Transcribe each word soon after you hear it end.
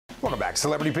Welcome back,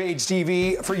 Celebrity Page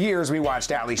TV. For years, we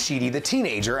watched Ally Sheedy, the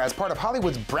teenager, as part of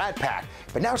Hollywood's Brat Pack.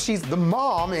 But now she's the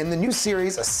mom in the new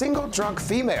series, A Single Drunk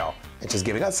Female. And she's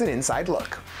giving us an inside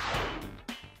look.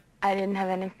 I didn't have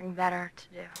anything better to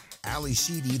do. Ally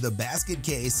Sheedy, the basket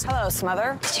case. Hello,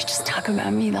 Smother. Did you just talk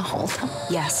about me the whole time?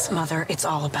 Yes, Mother, it's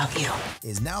all about you.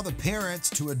 Is now the parent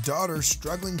to a daughter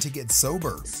struggling to get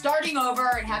sober. Starting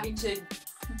over and having to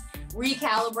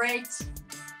recalibrate.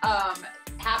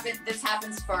 This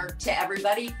happens to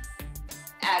everybody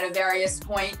at a various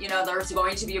point. You know, there's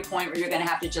going to be a point where you're going to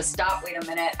have to just stop. Wait a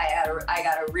minute. I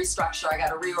got to restructure. I got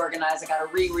to reorganize. I got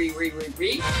to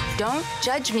re. Don't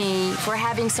judge me for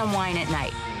having some wine at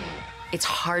night. It's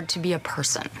hard to be a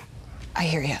person. I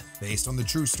hear you. Based on the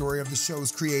true story of the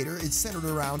show's creator, it's centered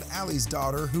around Ally's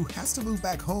daughter, who has to move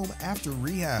back home after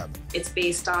rehab. It's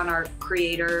based on our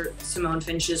creator, Simone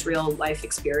Finch's real life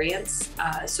experience,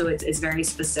 so it's very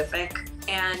specific.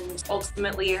 And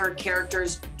ultimately, her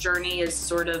character's journey is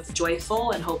sort of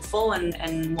joyful and hopeful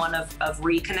and one of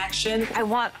reconnection. I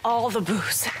want all the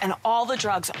booze and all the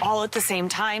drugs all at the same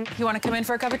time. You want to come in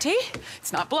for a cup of tea?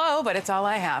 It's not blow, but it's all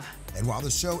I have. And while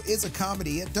the show is a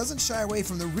comedy, it doesn't shy away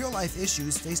from the real-life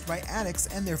issues faced by addicts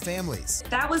and their families.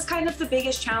 That was kind of the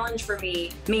biggest challenge for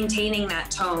me, maintaining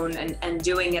that tone and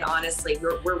doing it honestly.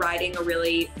 We're riding a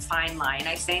really fine line,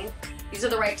 I think. These are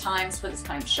the right times for this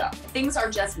kind of show. Things are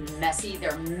just messy.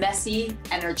 They're messy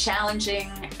and they're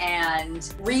challenging, and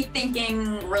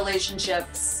rethinking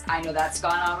relationships. I know that's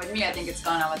gone on with me. I think it's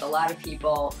gone on with a lot of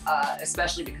people,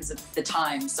 especially because of the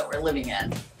times that we're living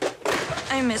in.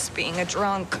 I miss being a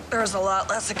drunk. There's a lot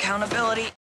less accountability.